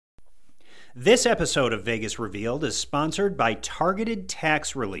This episode of Vegas Revealed is sponsored by Targeted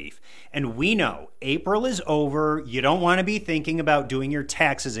Tax Relief. And we know April is over. You don't want to be thinking about doing your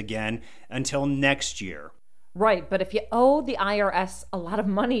taxes again until next year. Right, but if you owe the IRS a lot of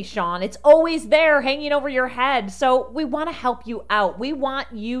money, Sean, it's always there hanging over your head. So we want to help you out. We want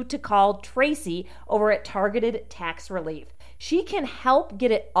you to call Tracy over at Targeted Tax Relief. She can help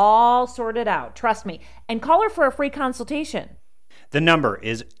get it all sorted out, trust me, and call her for a free consultation. The number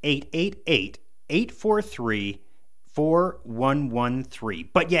is 888-843-4113,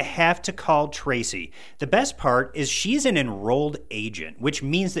 but you have to call Tracy. The best part is she's an enrolled agent, which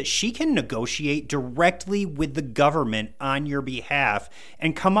means that she can negotiate directly with the government on your behalf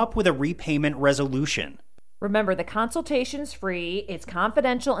and come up with a repayment resolution. Remember, the consultation's free, it's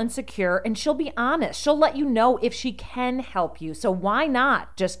confidential and secure, and she'll be honest. She'll let you know if she can help you. So why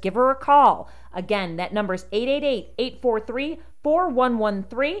not? Just give her a call. Again, that number is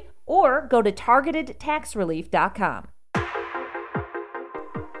 888-843-4113, or go to targetedtaxrelief.com.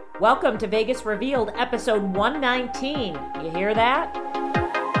 Welcome to Vegas Revealed, episode 119. You hear that?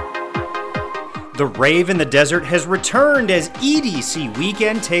 The rave in the desert has returned as EDC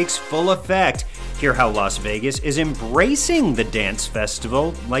weekend takes full effect. Hear how Las Vegas is embracing the dance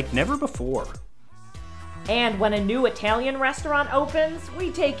festival like never before. And when a new Italian restaurant opens,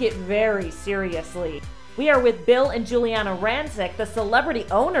 we take it very seriously. We are with Bill and Juliana Rancic, the celebrity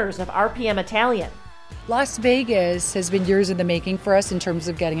owners of RPM Italian. Las Vegas has been years in the making for us in terms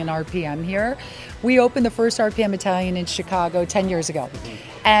of getting an RPM here. We opened the first RPM Italian in Chicago 10 years ago.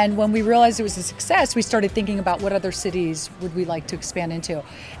 And when we realized it was a success, we started thinking about what other cities would we like to expand into.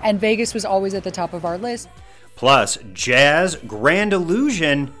 And Vegas was always at the top of our list. Plus, jazz, Grand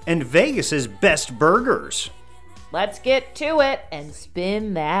Illusion, and Vegas's best burgers. Let's get to it and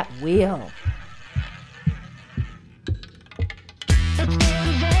spin that wheel. Let's go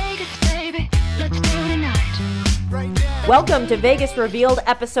to Vegas, baby. Let's go tonight. Welcome to Vegas Revealed,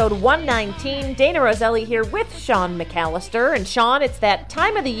 episode 119. Dana Roselli here with Sean McAllister. And Sean, it's that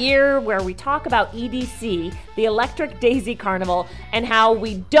time of the year where we talk about EDC, the Electric Daisy Carnival, and how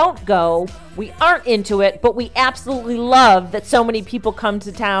we don't go, we aren't into it, but we absolutely love that so many people come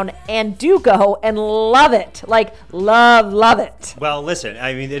to town and do go and love it. Like, love it. Well, listen,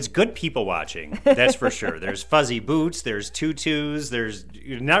 I mean, it's good people watching, that's for sure. There's fuzzy boots, there's tutus, there's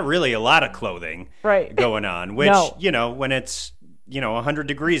not really a lot of clothing going on, which, when it's 100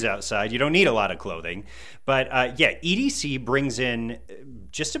 degrees outside, you don't need a lot of clothing. But EDC brings in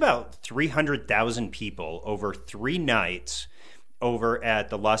just about 300,000 people over 3 nights over at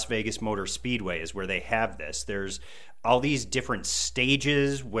the Las Vegas Motor Speedway is where they have this. There's all these different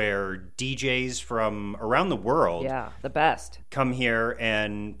stages where DJs from around the world the best come here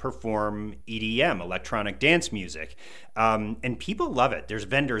and perform EDM, electronic dance music. And people love it. There's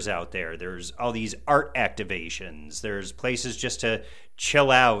vendors out there. There's all these art activations. There's places just to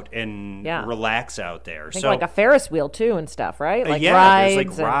chill out and relax out there. I think like a Ferris wheel too and stuff, right? Like rides. There's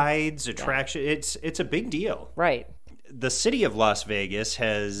like rides, attractions. It's a big deal. Right. The city of Las Vegas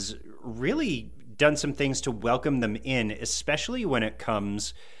has really done some things to welcome them in, especially when it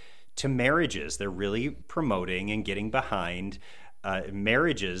comes to marriages. They're really promoting and getting behind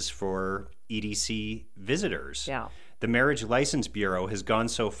marriages for EDC visitors. Yeah. The Marriage License Bureau has gone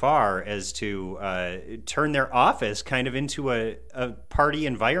so far as to turn their office kind of into a party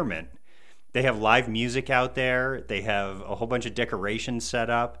environment. They have live music out there. They have a whole bunch of decorations set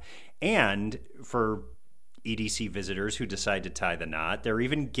up. And for EDC visitors who decide to tie the knot, they're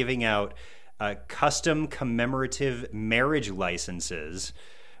even giving out custom commemorative marriage licenses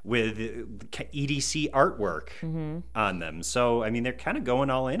with EDC artwork on them. So, I mean, they're kind of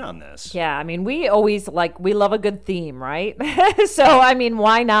going all in on this. Yeah, I mean, we always we love a good theme, right? So, I mean,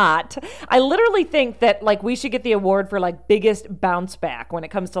 why not? I literally think that we should get the award for biggest bounce back when it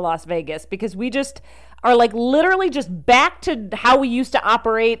comes to Las Vegas, because we just are literally just back to how we used to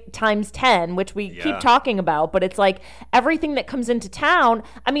operate times 10, which we keep talking about. But it's everything that comes into town.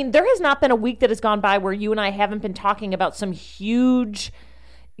 I mean, there has not been a week that has gone by where you and I haven't been talking about some huge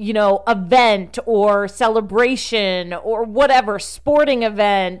event or celebration or whatever, sporting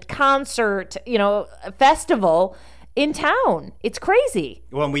event, concert, festival in town. It's crazy.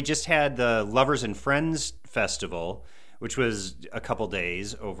 Well, and we just had the Lovers and Friends Festival, which was a couple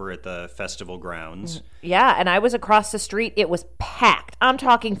days over at the festival grounds. Yeah, and I was across the street. It was packed. I'm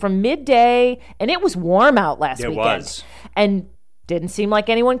talking from midday, and it was warm out last weekend. It was. And didn't seem like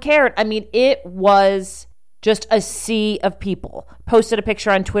anyone cared. I mean, it was just a sea of people. Posted a picture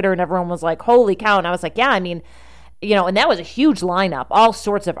on Twitter, and everyone was like, holy cow. And I was like, yeah, I mean, and that was a huge lineup. All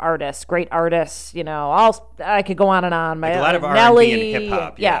sorts of artists, great artists, I could go on and on. A lot of R&B and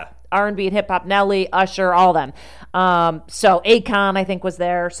hip-hop, R&B and hip hop, Nelly, Usher, all of them. So Akon, I think, was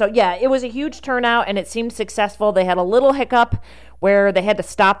there. So yeah, it was a huge turnout, and it seemed successful. They had a little hiccup where they had to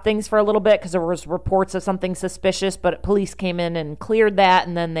stop things for a little bit because there was reports of something suspicious, but police came in and cleared that,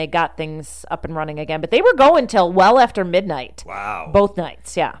 and then they got things up and running again. But they were going till well after midnight. Wow. Both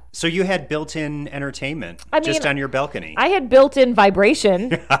nights, yeah. So you had built-in entertainment just on your balcony. I had built-in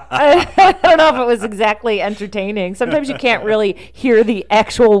vibration. I don't know if it was exactly entertaining. Sometimes you can't really hear the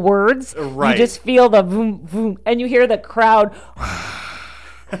actual words. Right. You just feel the boom, boom, and you hear the crowd,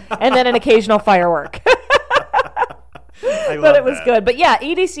 and then an occasional firework. But it was good. But yeah,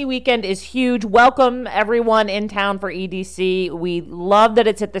 EDC weekend is huge. Welcome everyone in town for EDC. We love that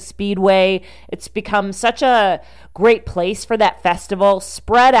it's at the Speedway. It's become such a great place for that festival,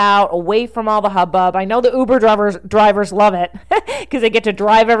 spread out away from all the hubbub. I know the Uber drivers love it because they get to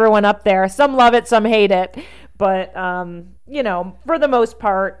drive everyone up there. Some love it, some hate it. But, for the most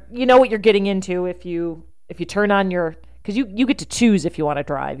part, you know what you're getting into if you turn on your, because you get to choose if you want to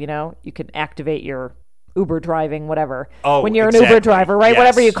drive, you can activate your Uber driving, whatever. Oh, when you're exactly. an Uber driver, right? Yes.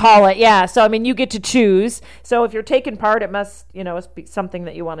 Whatever you call it. Yeah. So, I mean, you get to choose. So if you're taking part, it must, be something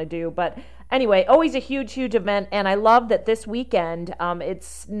that you want to do. But anyway, always a huge, huge event. And I love that this weekend,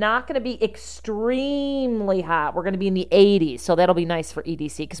 it's not going to be extremely hot. We're going to be in the 80s. So that'll be nice for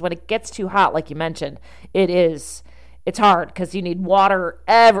EDC. Because when it gets too hot, like you mentioned, it's hard because you need water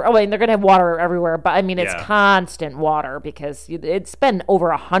they're going to have water everywhere, but I mean, it's constant water because it's been over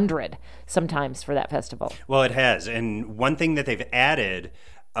 100 sometimes for that festival. Well, it has. And one thing that they've added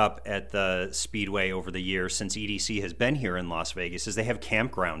up at the Speedway over the years since EDC has been here in Las Vegas is they have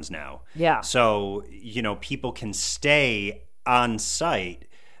campgrounds now. Yeah. So, people can stay on site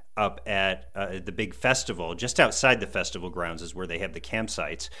up at the big festival. Just outside the festival grounds is where they have the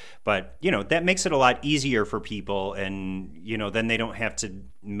campsites. But, that makes it a lot easier for people. And, then they don't have to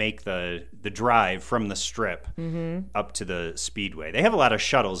make the drive from the Strip up to the Speedway. They have a lot of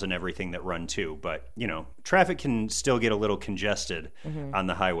shuttles and everything that run too. But, traffic can still get a little congested on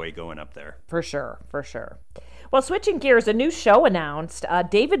the highway going up there. For sure. Well, switching gears, a new show announced.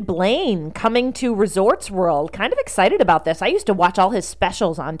 David Blaine coming to Resorts World. Kind of excited about this. I used to watch all his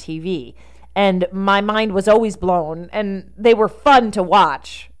specials on TV, and my mind was always blown, and they were fun to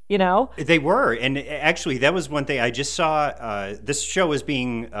watch, They were, and actually that was one thing I just saw. This show is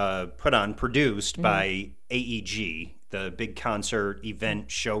being produced by AEG, the big concert event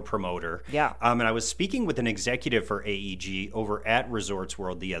show promoter. Yeah. And I was speaking with an executive for AEG over at Resorts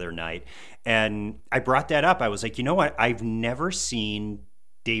World the other night, and I brought that up. I was like, you know what? I've never seen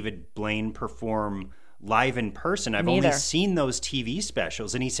David Blaine perform live in person. I've only seen those TV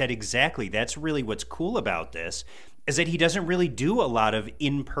specials. And he said, exactly, that's really what's cool about this, is that he doesn't really do a lot of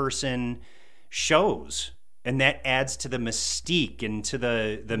in-person shows. And that adds to the mystique and to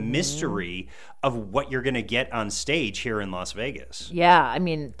the mystery of what you're going to get on stage here in Las Vegas. Yeah, I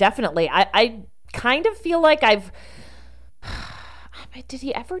mean, definitely. I kind of feel like did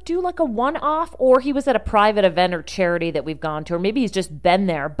he ever do like a one-off, or he was at a private event or charity that we've gone to, or maybe he's just been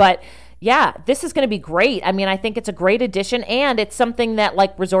there. But yeah, this is going to be great. I mean, I think it's a great addition, and it's something that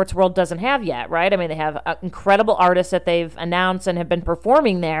like Resorts World doesn't have yet, right? I mean, they have incredible artists that they've announced and have been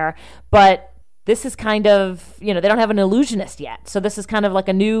performing there, but this is kind of, they don't have an illusionist yet. So this is kind of like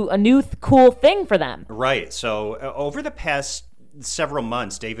a new cool thing for them. Right. So over the past several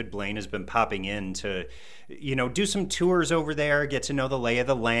months, David Blaine has been popping in to, do some tours over there, get to know the lay of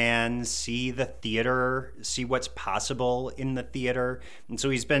the land, see the theater, see what's possible in the theater. And so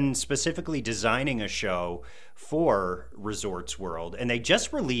he's been specifically designing a show for Resorts World. And they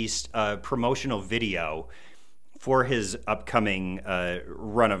just released a promotional video for his upcoming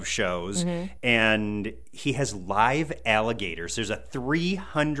run of shows. And he has live alligators. There's a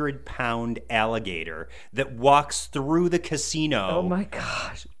 300-pound alligator that walks through the casino. Oh my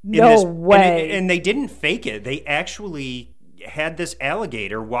gosh. No way. And they didn't fake it. They actually had this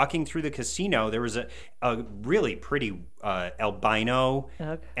alligator walking through the casino. There was a really pretty albino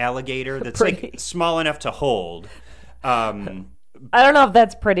alligator that's like small enough to hold. I don't know if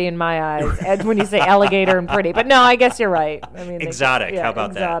that's pretty in my eyes when you say alligator and pretty, but no, I guess you're right. I mean, exotic. How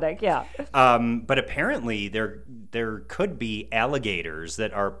about exotic, that? Exotic, yeah. But apparently there could be alligators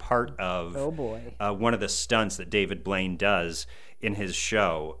that are part of one of the stunts that David Blaine does in his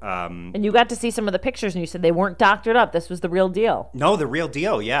show. And you got to see some of the pictures, and you said they weren't doctored up. This was the real deal. No, the real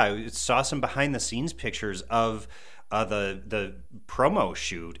deal. Yeah, I saw some behind the scenes pictures of the promo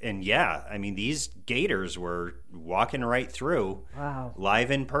shoot, and yeah, I mean, these gators were walking right through. Wow.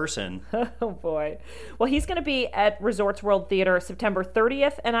 Live in person. Oh boy. Well, he's going to be at Resorts World Theater September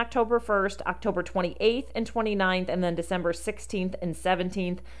 30th and October 1st, October 28th and 29th, and then December 16th and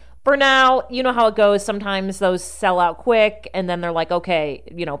 17th. for now, you know how it goes. Sometimes those sell out quick, and then they're like, okay,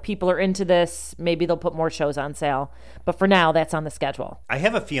 people are into this. Maybe they'll put more shows on sale. But for now, that's on the schedule. I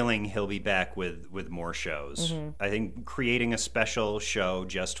have a feeling he'll be back with more shows. Mm-hmm. I think creating a special show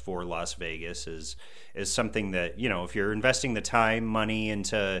just for Las Vegas is something that, if you're investing the time, money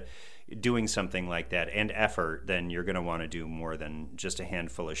into doing something like that and effort, then you're going to want to do more than just a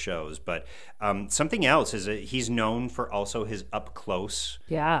handful of shows. But something else is that he's known for also his up close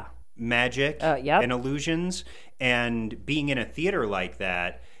magic and illusions. And being in a theater like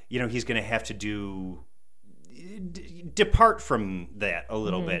that, he's going to have to depart from that a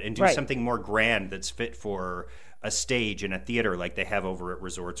little bit and do something more grand that's fit for a stage in a theater like they have over at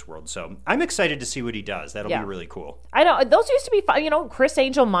Resorts World. So I'm excited to see what he does. That'll be really cool. I know. Those used to be fun. Chris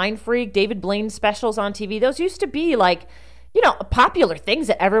Angel, Mind Freak, David Blaine specials on TV. Those used to be like, popular things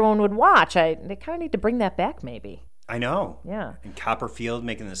that everyone would watch. They kind of need to bring that back maybe. I know. Yeah. And Copperfield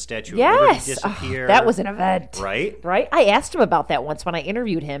making the Statue of Liberty disappear. That was an event. Right? Right? I asked him about that once when I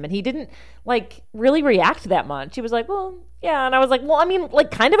interviewed him, and he didn't, really react that much. He was like, well, yeah. And I was like, well,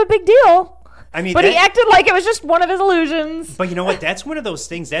 kind of a big deal. But he acted like it was just one of his illusions. But you know what? That's one of those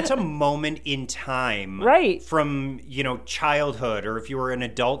things. That's a moment in time. Right. From, childhood, or if you were an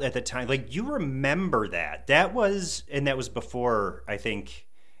adult at the time. Like, you remember that. That was before, I think,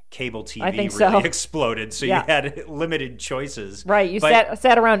 cable TV really exploded. So you had limited choices. Right. You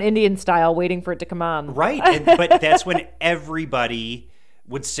sat around Indian style waiting for it to come on. Right. But that's when everybody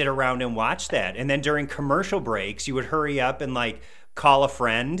would sit around and watch that. And then during commercial breaks, you would hurry up and call a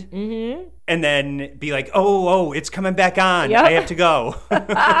friend and then be like, oh, it's coming back on. Yep. I have to go.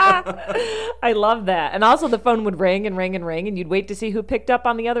 I love that. And also the phone would ring and ring and ring, and you'd wait to see who picked up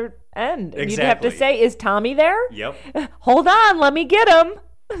on the other end. And you'd have to say, is Tommy there? Yep. Hold on, let me get him.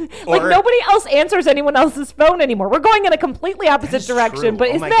 Nobody else answers anyone else's phone anymore. We're going in a completely opposite direction. True. But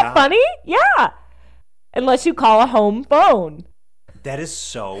isn't that funny? Yeah. Unless you call a home phone. That is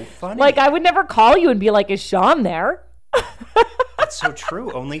so funny. I would never call you and be like, is Sean there? That's so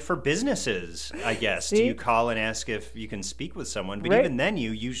true. Only for businesses, I guess. See? Do you call and ask if you can speak with someone? But even then,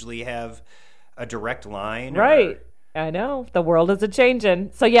 you usually have a direct line. Right. I know. The world is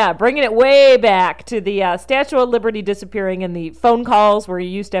a-changing. So, bringing it way back to the Statue of Liberty disappearing and the phone calls where you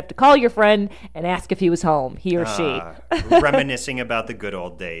used to have to call your friend and ask if he was home, he or she. Reminiscing about the good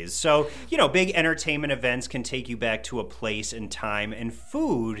old days. So, big entertainment events can take you back to a place and time, and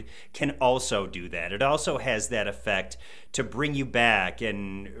food can also do that. It also has that effect to bring you back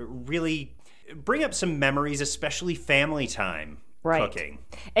and really bring up some memories, especially family time. Cooking.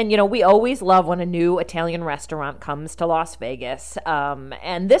 And, we always love when a new Italian restaurant comes to Las Vegas.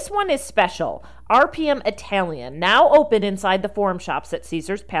 And this one is special. RPM Italian, now open inside the Forum Shops at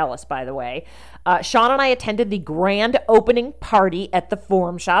Caesars Palace, by the way. Sean and I attended the grand opening party at the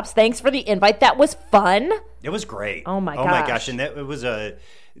Forum Shops. Thanks for the invite. That was fun. It was great. Oh, my gosh. Oh, my gosh. And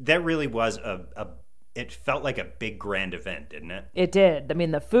that really was it felt like a big grand event, didn't it? It did.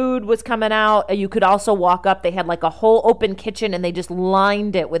 The food was coming out. You could also walk up. They had a whole open kitchen, and they just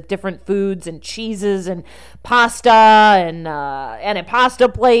lined it with different foods and cheeses and pasta and pasta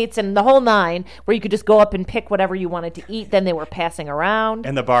plates and the whole nine, where you could just go up and pick whatever you wanted to eat. Then they were passing around.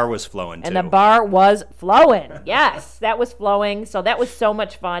 And the bar was flowing, too. And the bar was flowing. Yes, that was flowing. So that was so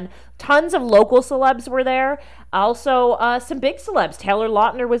much fun. Tons of local celebs were there. Also, some big celebs. Taylor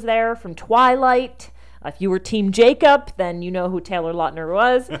Lautner was there from Twilight. If you were Team Jacob, then you know who Taylor Lautner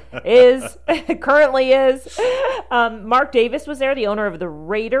currently is. Mark Davis was there, the owner of the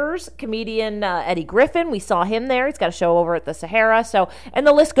Raiders. Comedian Eddie Griffin, we saw him there. He's got a show over at the Sahara. And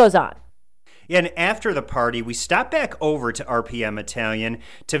the list goes on. Yeah, and after the party, we stopped back over to RPM Italian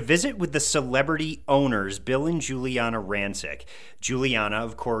to visit with the celebrity owners, Bill and Juliana Rancic. Juliana,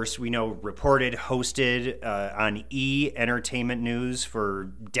 of course, we know, hosted on E! Entertainment News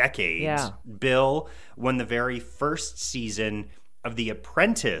for decades. Yeah. Bill won the very first season of The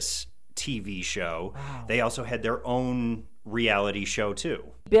Apprentice TV show. Wow. They also had their own reality show, too.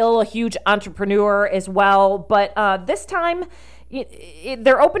 Bill, a huge entrepreneur as well, but this time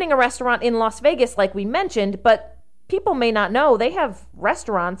they're opening a restaurant in Las Vegas, like we mentioned, but people may not know they have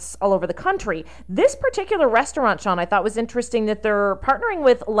restaurants all over the country. This particular restaurant, Sean, I thought was interesting that they're partnering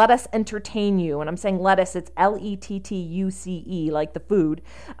with Let Us Entertain You. And I'm saying lettuce, it's Lettuce, like the food.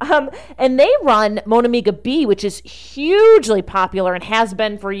 And they run Mon Amiga B, which is hugely popular and has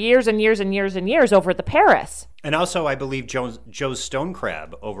been for years and years and years and years over at the Paris. And also, I believe Joe's Stone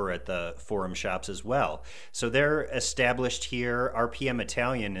Crab over at the Forum Shops as well. So they're established here. RPM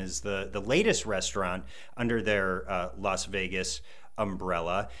Italian is the latest restaurant under their Las Vegas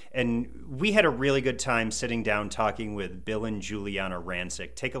umbrella. And we had a really good time sitting down talking with Bill and Juliana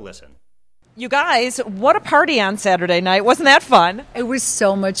Rancic. Take a listen. You guys, what a party on Saturday night. Wasn't that fun? It was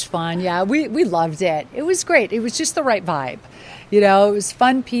so much fun. Yeah, we loved it. It was great. It was just the right vibe. You know, it was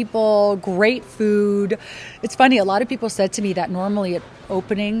fun people, great food. It's funny, a lot of people said to me that normally at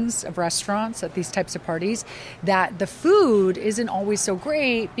openings of restaurants, at these types of parties, that the food isn't always so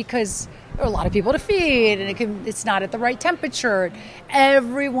great because there are a lot of people to feed and it's not at the right temperature.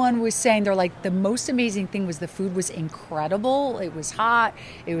 Everyone was saying, they're like, the most amazing thing was the food was incredible. It was hot.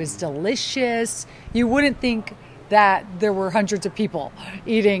 It was delicious. You wouldn't think that there were hundreds of people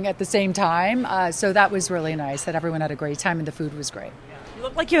eating at the same time. So that was really nice, that everyone had a great time and the food was great. You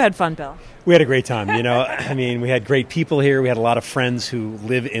look like you had fun, Bill. We had a great time. You know, I mean, we had great people here. We had a lot of friends who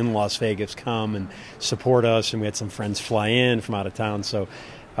live in Las Vegas come and support us, and we had some friends fly in from out of town. So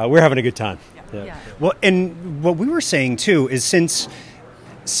we're having a good time. Yeah. Well, and what we were saying, too, is since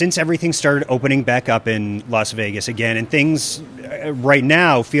everything started opening back up in Las Vegas again, and things right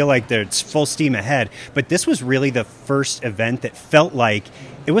now feel like it's full steam ahead, but this was really the first event that felt like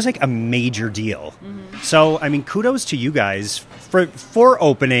it was like a major deal. Mm-hmm. So, I mean, kudos to you guys for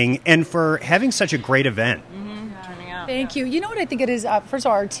opening and for having such a great event. Thank you. You know what I think it is? First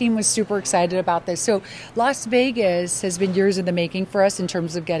of all, our team was super excited about this. So Las Vegas has been years in the making for us in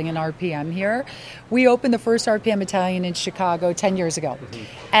terms of getting an RPM here. We opened the first RPM Italian in Chicago 10 years ago. Mm-hmm.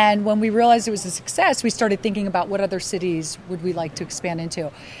 And when we realized it was a success, we started thinking about what other cities would we like to expand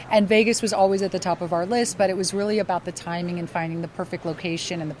into. And Vegas was always at the top of our list, but it was really about the timing and finding the perfect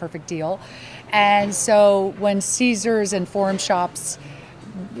location and the perfect deal. And so when Caesars and Forum Shops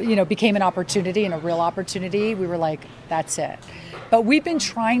became an opportunity and a real opportunity, we were like, that's it. But we've been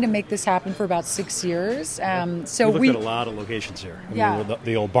trying to make this happen for about 6 years. So we looked at a lot of locations here. I mean,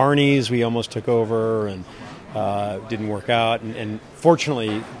 the old Barney's we almost took over and didn't work out. And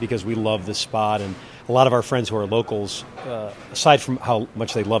fortunately, because we love this spot, and a lot of our friends who are locals, aside from how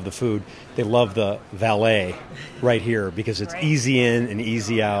much they love the food, they love the valet right here because it's easy in and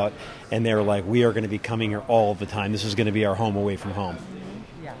easy out. And they're like, we are going to be coming here all the time. This is going to be our home away from home.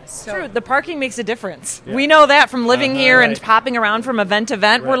 So, true. The parking makes a difference. Yeah. We know that from living here and popping around from event to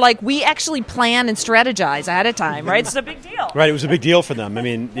event. Right. We're like, we actually plan and strategize ahead of time, right? It's a big deal. Right, it was a big deal for them. I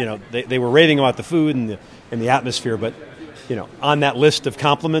mean, they were raving about the food and the atmosphere, but, on that list of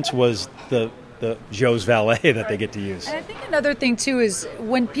compliments was the Joe's Valet that they get to use. And I think another thing, too, is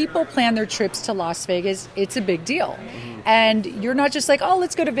when people plan their trips to Las Vegas, it's a big deal. And you're not just like, oh,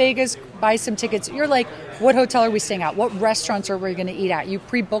 let's go to Vegas, buy some tickets. You're like, what hotel are we staying at? What restaurants are we going to eat at? You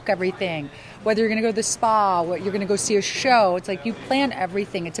pre-book everything, whether you're going to go to the spa, what you're going to go see a show. It's like you plan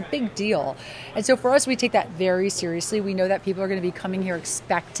everything. It's a big deal. And so for us, we take that very seriously. We know that people are going to be coming here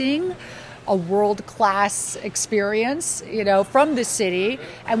expecting a world-class experience, from the city.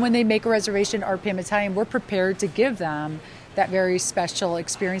 And when they make a reservation at RPM Italian, we're prepared to give them that very special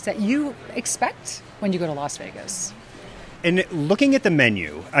experience that you expect when you go to Las Vegas. And looking at the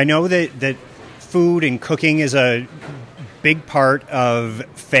menu, I know that food and cooking is a big part of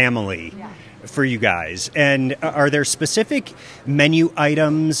family for you guys. And are there specific menu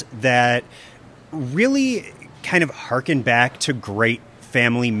items that really kind of harken back to great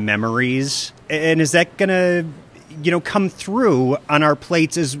family memories? And is that going to, come through on our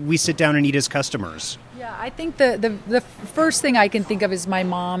plates as we sit down and eat as customers? Yeah, I think the first thing I can think of is my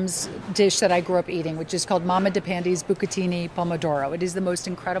mom's dish that I grew up eating, which is called Mama De Pandi's Bucatini Pomodoro. It is the most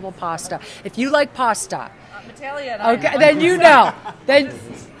incredible pasta. If you like pasta, Italian, okay, then you know. Then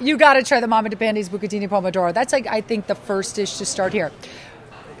you got to try the Mama De Pandi's Bucatini Pomodoro. That's I think the first dish to start here.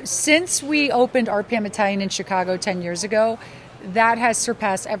 Since we opened RPM Italian in Chicago 10 years ago, that has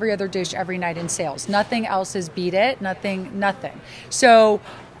surpassed every other dish every night in sales. Nothing else has beat it. Nothing. So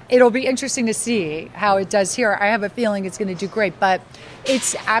it'll be interesting to see how it does here. I have a feeling it's going to do great, but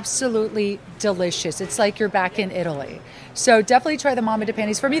it's absolutely delicious. It's like you're back in Italy. So definitely try the Mama De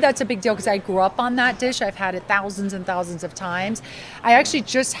Pandi's. For me, that's a big deal because I grew up on that dish. I've had it thousands and thousands of times. I actually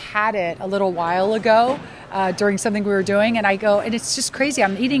just had it a little while ago during something we were doing, and and it's just crazy.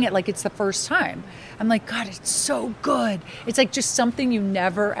 I'm eating it like it's the first time. I'm like, God, it's so good. It's like just something you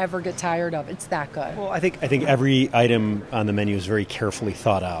never, ever get tired of. It's that good. Well, I think every item on the menu is very carefully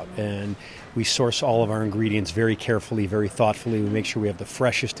thought out, and we source all of our ingredients very carefully, very thoughtfully. We make sure we have the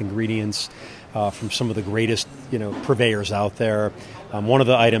freshest ingredients from some of the greatest, purveyors out there. One of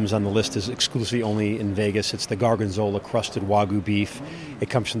the items on the list is exclusively only in Vegas. It's the Gorgonzola crusted Wagyu beef. It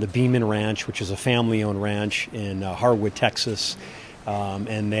comes from the Beeman Ranch, which is a family-owned ranch in Harwood, Texas.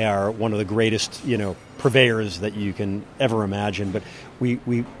 And they are one of the greatest, purveyors that you can ever imagine. But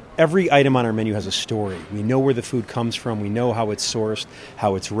we every item on our menu has a story. We know where the food comes from. We know how it's sourced,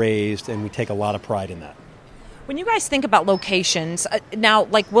 how it's raised, and we take a lot of pride in that. When you guys think about locations, now,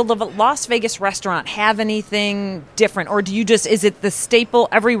 like, will the Las Vegas restaurant have anything different? Or do you just, is it the staple,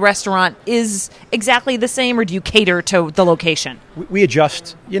 every restaurant is exactly the same, or do you cater to the location? We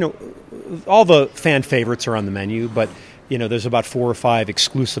adjust, all the fan favorites are on the menu, but there's about 4 or 5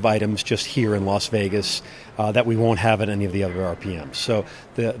 exclusive items just here in Las Vegas that we won't have at any of the other RPMs. So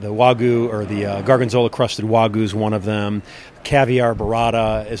the Wagyu, or the Gorgonzola crusted Wagyu is one of them. Caviar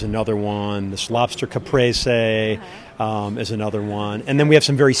burrata is another one. This lobster caprese is another one. And then we have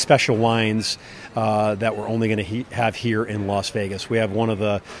some very special wines that we're only going to have here in Las Vegas. We have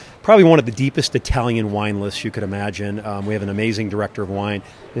probably one of the deepest Italian wine lists you could imagine. We have an amazing director of wine.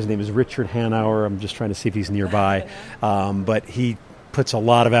 His name is Richard Hanauer. I'm just trying to see if he's nearby. But he puts a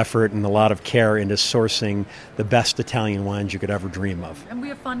lot of effort and a lot of care into sourcing the best Italian wines you could ever dream of. And we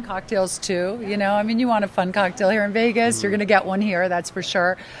have fun cocktails too. You want a fun cocktail here in Vegas, you're going to get one here, that's for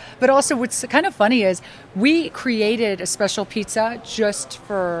sure. But also what's kind of funny is we created a special pizza just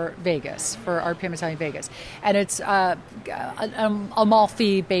for Vegas, for RPM Italian Vegas. And it's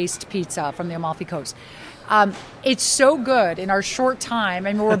Amalfi-based pizza from the Amalfi Coast. It's so good in our short time,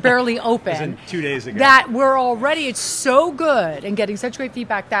 and we're barely open. 2 days ago. That we're already, it's so good and getting such great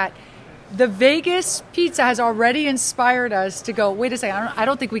feedback that the Vegas pizza has already inspired us to go, wait a second, I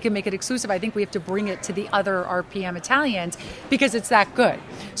don't think we can make it exclusive. I think we have to bring it to the other RPM Italians because it's that good.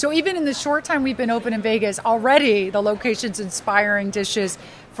 So even in the short time we've been open in Vegas, already the location's inspiring dishes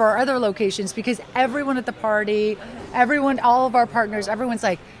for our other locations because everyone at the party, all of our partners, everyone's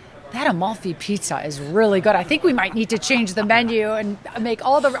like, that Amalfi pizza is really good. I think we might need to change the menu and make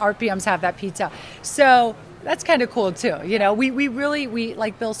all the RPMs have that pizza. So that's kind of cool too. We really,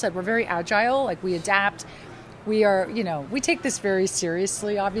 like Bill said, we're very agile. Like we adapt. We are, we take this very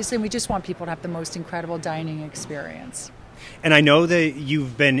seriously, obviously, and we just want people to have the most incredible dining experience. And I know that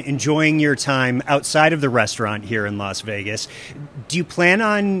you've been enjoying your time outside of the restaurant here in Las Vegas. Do you plan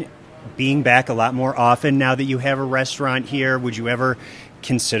on being back a lot more often now that you have a restaurant here? Would you ever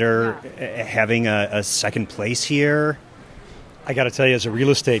consider having a second place here? I got to tell you, as a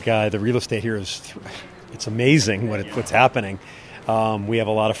real estate guy, the real estate here it's amazing what's happening. We have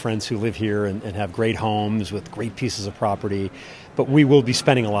a lot of friends who live here and have great homes with great pieces of property, but we will be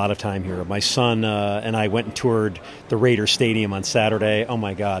spending a lot of time here. My son and I went and toured the Raiders Stadium on Saturday. Oh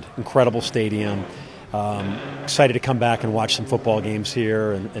my God, incredible stadium. Excited to come back and watch some football games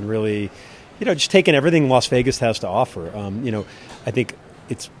here and really, just taking everything Las Vegas has to offer. I think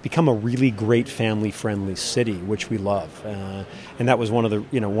it's become a really great family-friendly city, which we love, and that was one of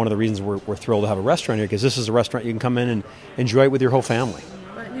the reasons we're thrilled to have a restaurant here, because this is a restaurant you can come in and enjoy it with your whole family.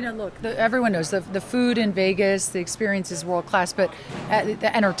 But look, everyone knows the food in Vegas, the experience is world class, but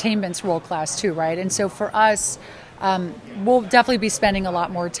the entertainment's world class too, right? And so for us, we'll definitely be spending a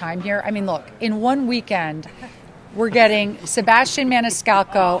lot more time here. I mean, look, in one weekend, we're getting Sebastian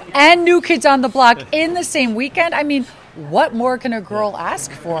Maniscalco and New Kids on the Block in the same weekend. I mean, what more can a girl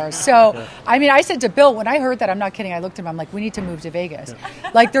ask for? So, I said to Bill, when I heard that, I'm not kidding, I looked at him, I'm like, we need to move to Vegas.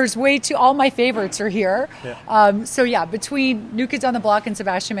 Like, there's all my favorites are here. Between New Kids on the Block and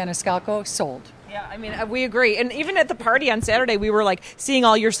Sebastian Maniscalco, sold. Yeah, we agree. And even at the party on Saturday, we were like seeing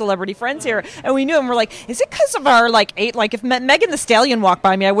all your celebrity friends here, and we knew them. We're like, is it because of our if Megan Thee Stallion walked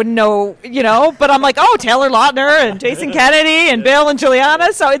by me, I wouldn't know, But I'm like, oh, Taylor Lautner and Jason Kennedy and Bill and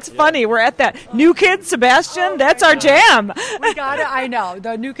Juliana. So it's funny. We're at that New Kids, Sebastian. That's our jam. We gotta. I know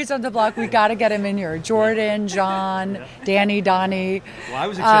the New Kids on the Block. We gotta get him in here. Jordan, John, Danny, Donnie. Well, I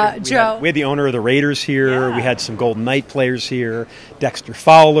was excited. Joe. We had the owner of the Raiders here. Yeah. We had some Golden Knight players here. Dexter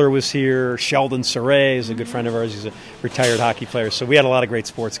Fowler was here. Sheldon Saray is a good friend of ours. He's a retired hockey player. So we had a lot of great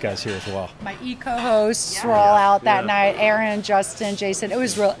sports guys here as well. My co-hosts were all out that night. Aaron, Justin, Jason. It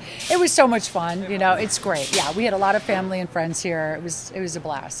was so much fun. It's great. Yeah, we had a lot of family and friends here. It was a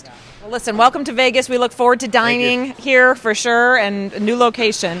blast. Well, listen, welcome to Vegas. We look forward to dining here for sure, and a new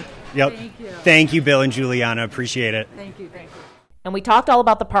location. Yep. Thank you, Bill and Juliana. Appreciate it. Thank you. And we talked all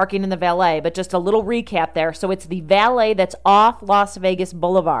about the parking and the valet, but just a little recap there. So it's the valet that's off Las Vegas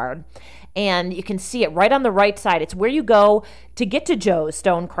Boulevard. And you can see it right on the right side. It's where you go to get to Joe's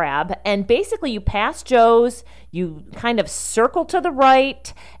Stone Crab. And basically you pass Joe's, you kind of circle to the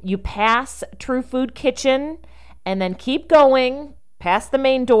right, you pass True Food Kitchen, and then keep going past the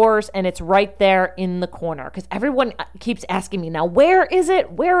main doors, and it's right there in the corner. Because everyone keeps asking me, now, where is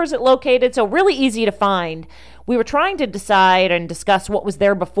it? Where is it located? So really easy to find. We were trying to decide and discuss what was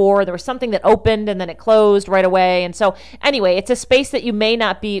there before. There was something that opened and then it closed right away. And so anyway, it's a space that you may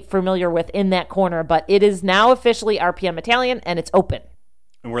not be familiar with in that corner, but it is now officially RPM Italian and it's open.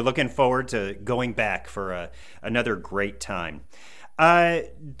 And we're looking forward to going back for another great time.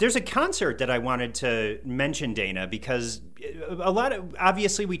 There's a concert that I wanted to mention, Dana, because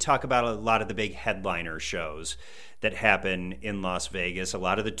obviously we talk about a lot of the big headliner shows that happen in Las Vegas, a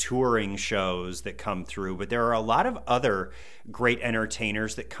lot of the touring shows that come through, but there are a lot of other great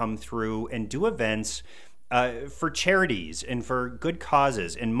entertainers that come through and do events for charities and for good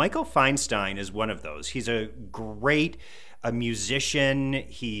causes. And Michael Feinstein is one of those. He's a great musician.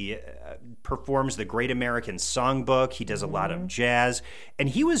 He performs the Great American Songbook. He does a lot of jazz. And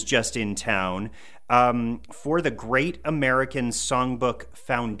he was just in town for the Great American Songbook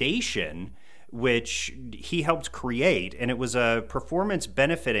Foundation, which he helped create. And it was a performance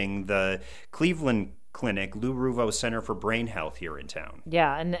benefiting the Cleveland Clinic, Lou Ruvo Center for Brain Health here in town.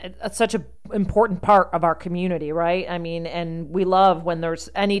 Yeah, and it's such an important part of our community, right? I mean, and we love when there's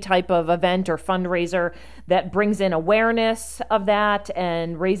any type of event or fundraiser that brings in awareness of that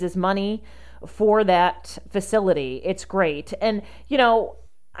and raises money for that facility. It's great. And, you know,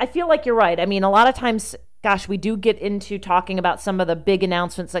 I feel like you're right. I mean, a lot of times, gosh, we do get into talking about some of the big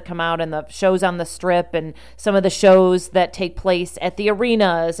announcements that come out and the shows on the Strip and some of the shows that take place at the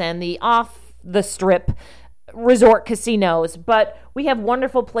arenas and the off the Strip resort casinos, but we have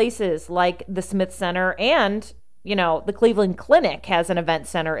wonderful places like the Smith Center, and you know, the Cleveland Clinic has an event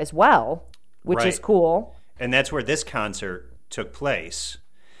center as well, which is cool. And that's where this concert took place.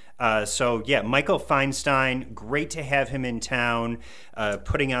 So yeah, Michael Feinstein, great to have him in town,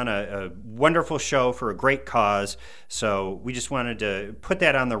 putting on a wonderful show for a great cause. So we just wanted to put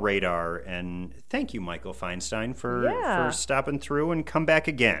that on the radar, and thank you, Michael Feinstein, for stopping through and come back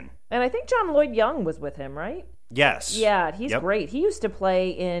again. And I think John Lloyd Young was with him, right? Yes. Yeah, he's great. He used to play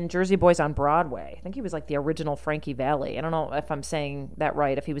in Jersey Boys on Broadway. I think he was like the original Frankie Valli. I don't know if I'm saying that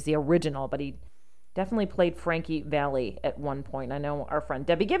right, if he was the original, but he definitely played Frankie Valli at one point. I know our friend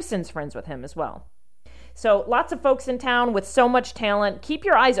Debbie Gibson's friends with him as well. So lots of folks in town with so much talent. Keep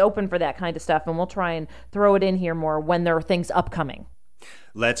your eyes open for that kind of stuff, and we'll try and throw it in here more when there are things upcoming.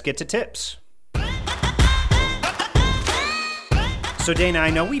 Let's get to tips. So, Dana, I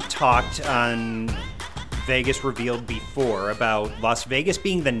know we've talked on Vegas Revealed before about Las Vegas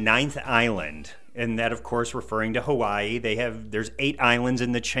being the 9th island, and that, of course, referring to Hawaii. There's 8 islands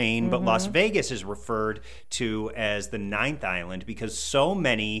in the chain, but Las Vegas is referred to as the 9th island because so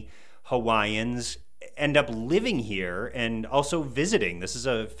many Hawaiians end up living here and also visiting. This is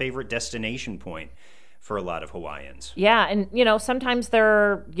a favorite destination point for a lot of Hawaiians. Yeah, and, you know, sometimes there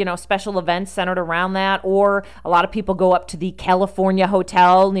are, you know, special events centered around that, or a lot of people go up to the California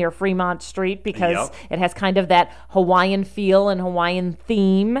Hotel near Fremont Street because it has kind of that Hawaiian feel and Hawaiian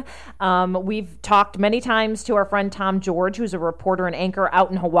theme. We've talked many times to our friend Tom George, who's a reporter and anchor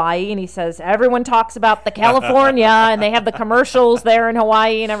out in Hawaii, and he says everyone talks about the California, and they have the commercials there in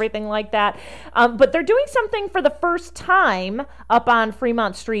Hawaii and everything like that. But they're doing something for the first time up on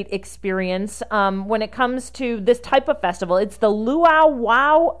Fremont Street Experience when it comes to this type of festival. It's the Luau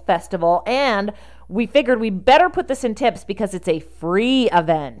Wow Festival, and we figured we better put this in tips because it's a free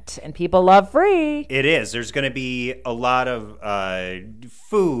event, and people love free. It is. There's going to be a lot of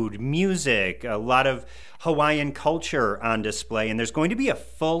food, music, a lot of Hawaiian culture on display, and there's going to be a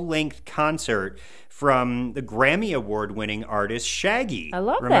full-length concert from the Grammy Award-winning artist Shaggy. I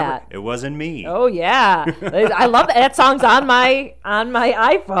love Remember, that. It wasn't me. Oh yeah, I love that. That song's on my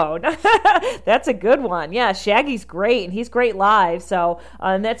iPhone. That's a good one. Yeah, Shaggy's great, and he's great live. So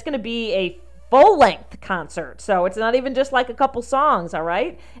and that's going to be a full-length concert. So it's not even just like a couple songs, all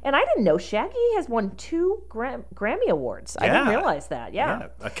right? And I didn't know Shaggy has won 2 Grammy Awards. I didn't realize that. Yeah.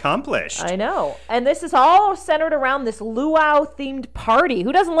 Accomplished. I know. And this is all centered around this luau-themed party.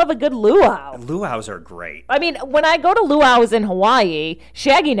 Who doesn't love a good luau? Luau's are great. I mean, when I go to luau's in Hawaii,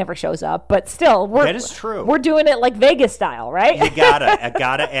 Shaggy never shows up, but still, that is true. We're doing it like Vegas style, right? You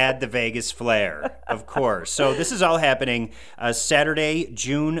gotta add the Vegas flair, of course. So this is all happening Saturday,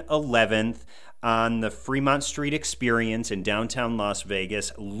 June 11th. On the Fremont Street Experience in downtown Las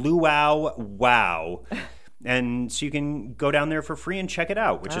Vegas, Luau Wow. And so you can go down there for free and check it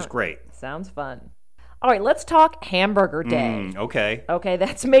out, which is great. Sounds fun. All right, let's talk Hamburger Day. Okay. Okay,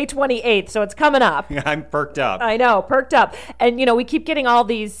 that's May 28th, so it's coming up. I'm perked up. I know, perked up. And, you know, we keep getting all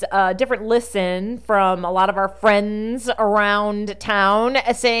these different lists in from a lot of our friends around town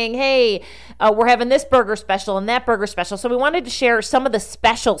saying, hey, we're having this burger special and that burger special. So we wanted to share some of the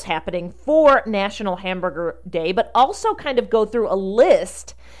specials happening for National Hamburger Day, but also kind of go through a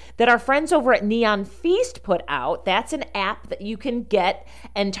list that our friends over at Neon Feast put out. That's an app that you can get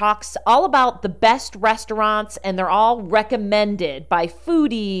and talks all about the best restaurants restaurants, and they're all recommended by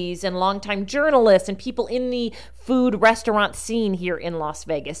foodies and longtime journalists and people in the food restaurant scene here in Las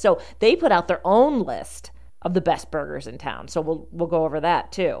Vegas. So they put out their own list of the best burgers in town. So we'll go over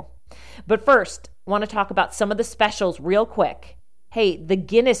that too. But first, I want to talk about some of the specials real quick. Hey, the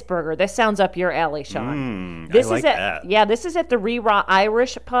Guinness burger. This sounds up your alley, Sean. I like that. Yeah, this is at the Ree-Rah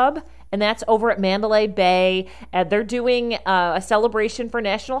Irish Pub, and that's over at Mandalay Bay. They're doing a celebration for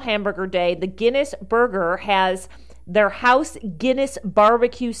National Hamburger Day. The Guinness burger has their house Guinness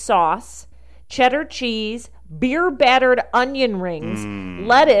barbecue sauce, cheddar cheese, beer-battered onion rings,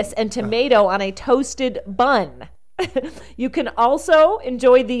 lettuce, and tomato on a toasted bun. You can also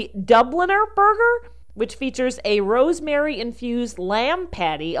enjoy the Dubliner burger, which features a rosemary-infused lamb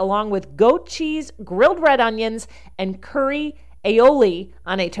patty along with goat cheese, grilled red onions, and curry aioli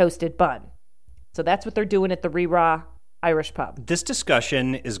on a toasted bun. So that's what they're doing at the Ree-Rah Irish Pub. This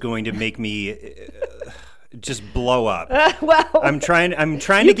discussion is going to make me just blow up. Well, I'm trying to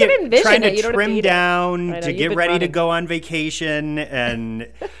trim down to get ready to go on vacation,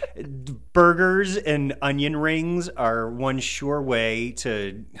 and burgers and onion rings are one sure way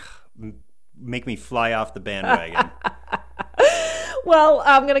to make me fly off the bandwagon. Well,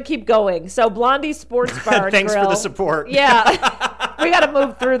 I'm going to keep going. So Blondie's Sports Bar and Thanks Grill. for the support. Yeah. We got to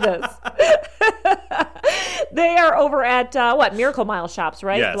move through this. They are over at, Miracle Mile Shops,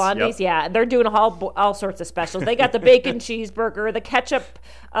 right? Yes, Blondie's, yep. Yeah. They're doing all sorts of specials. They got the bacon cheeseburger, the ketchup,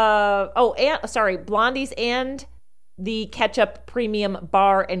 Blondie's and the Ketchup Premium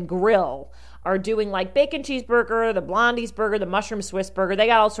Bar and Grill are doing like bacon cheeseburger, the Blondie's burger, the mushroom Swiss burger. They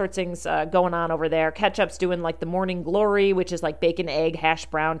got all sorts of things going on over there. Ketchup's doing like the Morning Glory, which is like bacon, egg, hash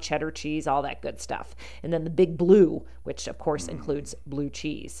brown, cheddar cheese, all that good stuff. And then the Big Blue, which of course includes blue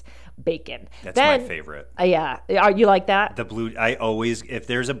cheese, bacon. That's my favorite. Yeah. You like that? The blue, if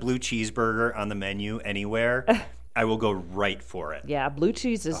there's a blue cheeseburger on the menu anywhere, I will go right for it. Yeah, blue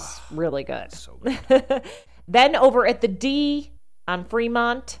cheese is really good. So good. Then over at the D on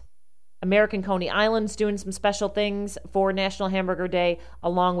Fremont, American Coney Island's doing some special things for National Hamburger Day,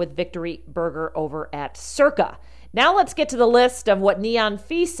 along with Victory Burger over at Circa. Now let's get to the list of what Neon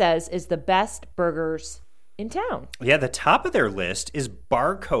Feast says is the best burgers in town. Yeah, the top of their list is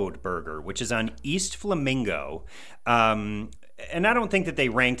Barcode Burger, which is on East Flamingo. And I don't think that they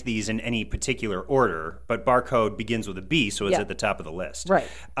ranked these in any particular order, but Barcode begins with a B, so it's at the top of the list. Right.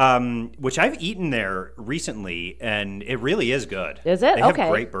 Which I've eaten there recently, and it really is good. Is it? They Okay. have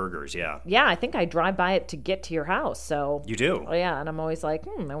great burgers, yeah. Yeah, I think I drive by it to get to your house. So You do? Oh, yeah, and I'm always like,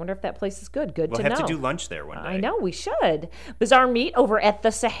 I wonder if that place is good. Good We'll to know. have to do lunch there one day. I know, we should. Bizarre Meat over at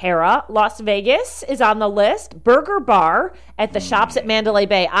the Sahara, Las Vegas is on the list. Burger Bar at the shops at Mandalay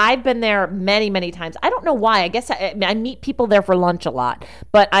Bay. I've been there many, many times. I don't know why. I guess I meet people there for lunch a lot,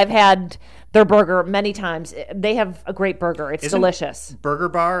 but I've had their burger many times. They have a great burger. It's delicious. Burger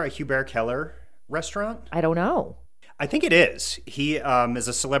Bar a Hubert Keller restaurant? I don't know. I think it is. He is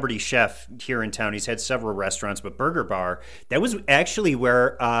a celebrity chef here in town. He's had several restaurants, but Burger Bar, that was actually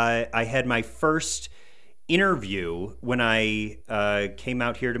where I had my first interview when I came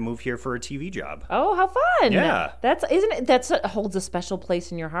out here to move here for a TV job. Oh, how fun. Yeah. That holds a special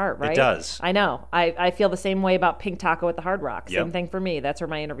place in your heart, right? It does. I know. I feel the same way about Pink Taco at the Hard Rock. Same Yep. thing for me. That's where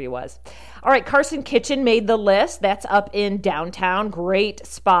my interview was. All right, Carson Kitchen made the list. That's up in downtown. Great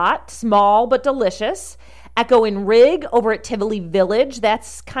spot. Small but delicious. Echo and Rig over at Tivoli Village.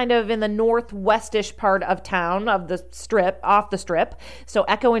 That's kind of in the northwestish part of town, of the strip, off the strip. So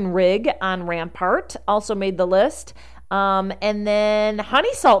Echo and Rig on Rampart also made the list. And then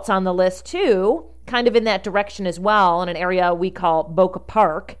Honey Salt's on the list too, kind of in that direction as well, in an area we call Boca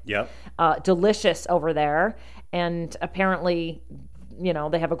Park. Yep. Delicious over there. And apparently,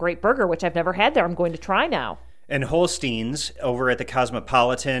 they have a great burger, which I've never had there. I'm going to try now. And Holstein's over at the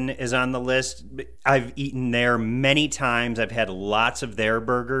Cosmopolitan is on the list. I've eaten there many times. I've had lots of their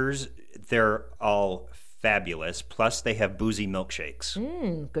burgers. They're all fabulous. Plus, they have boozy milkshakes.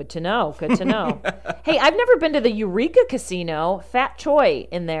 Good to know. Good to know. Hey, I've never been to the Eureka Casino. Fat Choi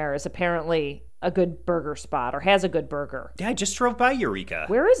in there is apparently a good burger spot, or has a good burger. Yeah, I just drove by Eureka.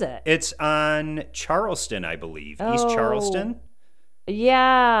 Where is it? It's on Charleston, I believe. East Oh. Charleston.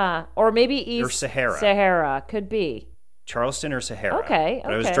 Yeah, or maybe East Or Sahara. Sahara could be. Charleston or Sahara. Okay,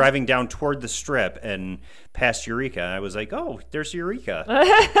 But I was okay. driving down toward the strip and past Eureka. I was like, oh, there's Eureka.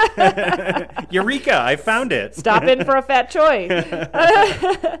 Eureka, I found it. Stop in for a Fat Choi.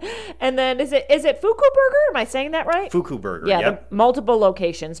 And then is it Fuku Burger? Am I saying that right? Fuku Burger, Yeah, yep. the multiple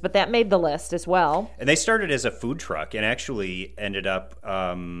locations, but that made the list as well. And they started as a food truck and actually ended up,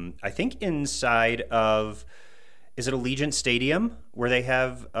 I think, inside of... Is it Allegiant Stadium where they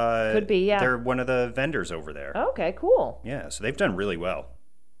have? Could be, yeah. They're one of the vendors over there. Okay, cool. Yeah, so they've done really well.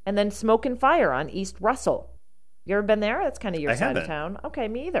 And then Smoke and Fire on East Russell. You ever been there? That's kind of your side of town. Okay,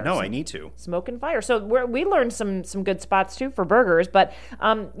 me either. No, I need to. Smoke and Fire. So we learned some good spots too for burgers. But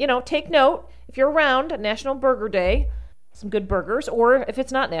take note, if you're around National Burger Day, some good burgers. Or if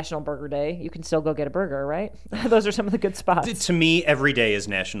it's not National Burger Day, you can still go get a burger, right? Those are some of the good spots. To me, every day is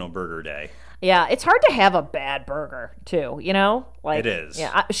National Burger Day. Yeah, it's hard to have a bad burger too. It is.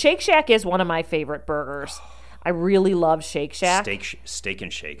 Yeah, Shake Shack is one of my favorite burgers. I really love Shake Shack. Steak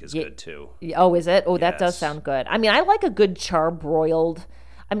and Shake is good too. Oh, is it? Oh, that does Yes. sound good. I mean, I like a good charbroiled.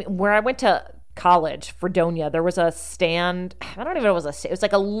 I mean, where I went to college, Fredonia, there was a stand. I don't even know if it was it was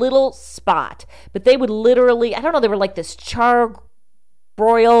like a little spot, but they would literally, I don't know, they were like this charbroiled.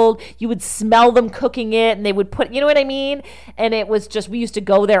 You would smell them cooking it, and they would put, you know what I mean? And it was just, we used to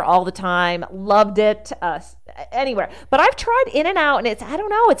go there all the time. Loved it. Anywhere. But I've tried In-N-Out, and I don't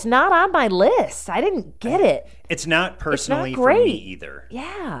know, it's not on my list. I didn't get it. It's not personally for great. me either.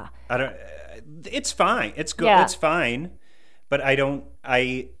 Yeah. It's fine. It's good. Yeah. It's fine. But I don't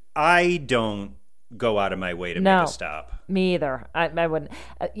go out of my way to make a stop. Me either. I wouldn't.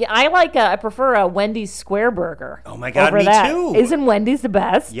 I prefer a Wendy's Square Burger. Oh my God, over me that. too. Isn't Wendy's the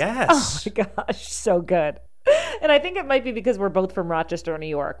best? Yes. Oh my gosh, so good. And I think it might be because we're both from Rochester, New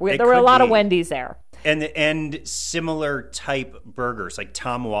York. There were a could lot of be. Wendy's there. And similar type burgers like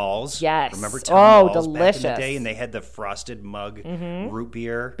Tom Walls. Yes. Remember Tom Walls delicious. back in the day? And they had the frosted mug root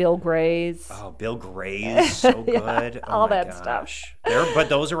beer. Bill Gray's. Oh, Bill Gray's, so good. all oh my that gosh. But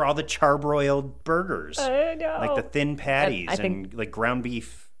those are all the charbroiled burgers. I know. Like the thin patties I think- and like ground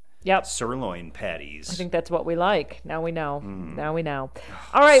beef. Yep. Sirloin patties. I think that's what we like. Now we know. Now we know.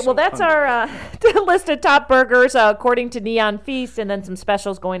 All right. Well, that's our list of top burgers according to Neon Feast, and then some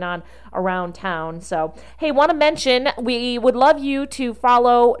specials going on around town. So, hey, want to mention we would love you to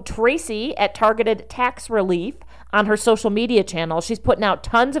follow Tracy at Targeted Tax Relief on her social media channel. She's putting out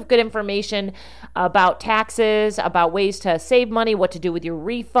tons of good information about taxes, about ways to save money, what to do with your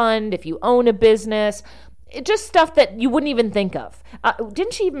refund if you own a business. Just stuff that you wouldn't even think of.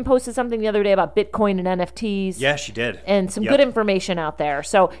 Didn't she even post something the other day about Bitcoin and NFTs? Yeah, she did. And some good information out there.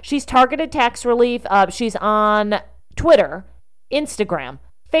 So she's Targeted Tax Relief. She's on Twitter, Instagram,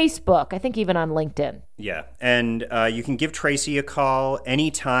 Facebook, I think even on LinkedIn. Yeah, and you can give Tracy a call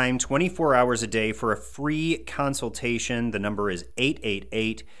anytime, 24 hours a day for a free consultation. The number is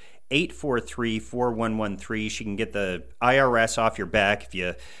 888-843-4113. She can get the IRS off your back if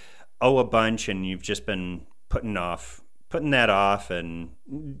you owe a bunch and you've just been putting that off, and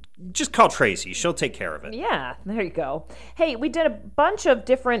just call Tracy. She'll take care of it. Yeah, there you go. Hey, we did a bunch of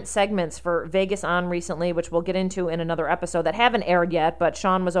different segments for Vegas On recently, which we'll get into in another episode that haven't aired yet, but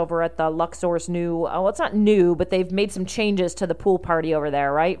Sean was over at the Luxor's new, well, it's not new, but they've made some changes to the pool party over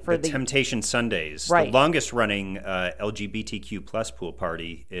there, right? For the Temptation Sundays, right. The longest running LGBTQ plus pool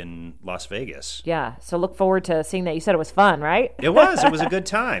party in Las Vegas. Yeah, so look forward to seeing that. You said it was fun, right? It was a good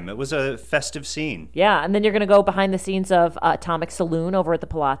time. It was a festive scene. Yeah, and then you're going to go behind the scenes of Atomic Saloon over at the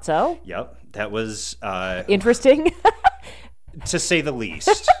Palazzo. Yep, that was interesting, to say the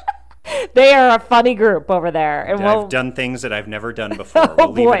least. They are a funny group over there, and I've done things that I've never done before.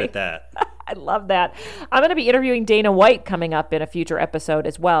 We'll leave it at that. I love that. I'm going to be interviewing Dana White coming up in a future episode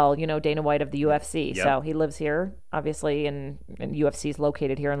as well. You know, Dana White of the UFC. Yep. So he lives here, obviously, and UFC is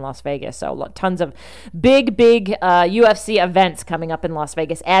located here in Las Vegas. So tons of big UFC events coming up in Las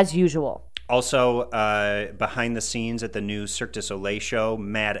Vegas as usual. Also, behind the scenes at the new Cirque du Soleil show,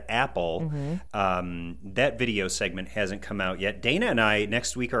 Mad Apple, that video segment hasn't come out yet. Dana and I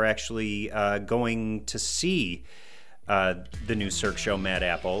next week are actually going to see the new Cirque show, Mad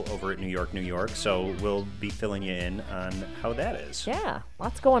Apple, over at New York. So we'll be filling you in on how that is. Yeah,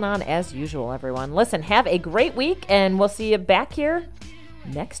 lots going on as usual, everyone. Listen, have a great week, and we'll see you back here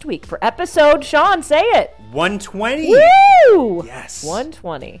next week for episode, Sean, say it. 120. Woo! Yes.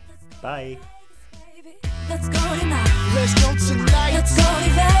 120. Bye. Let's go tonight. Let's go tonight. Let's go to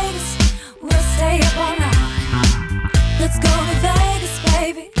Vegas. We'll stay up all night. Let's go to Vegas,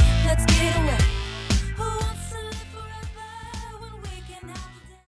 baby.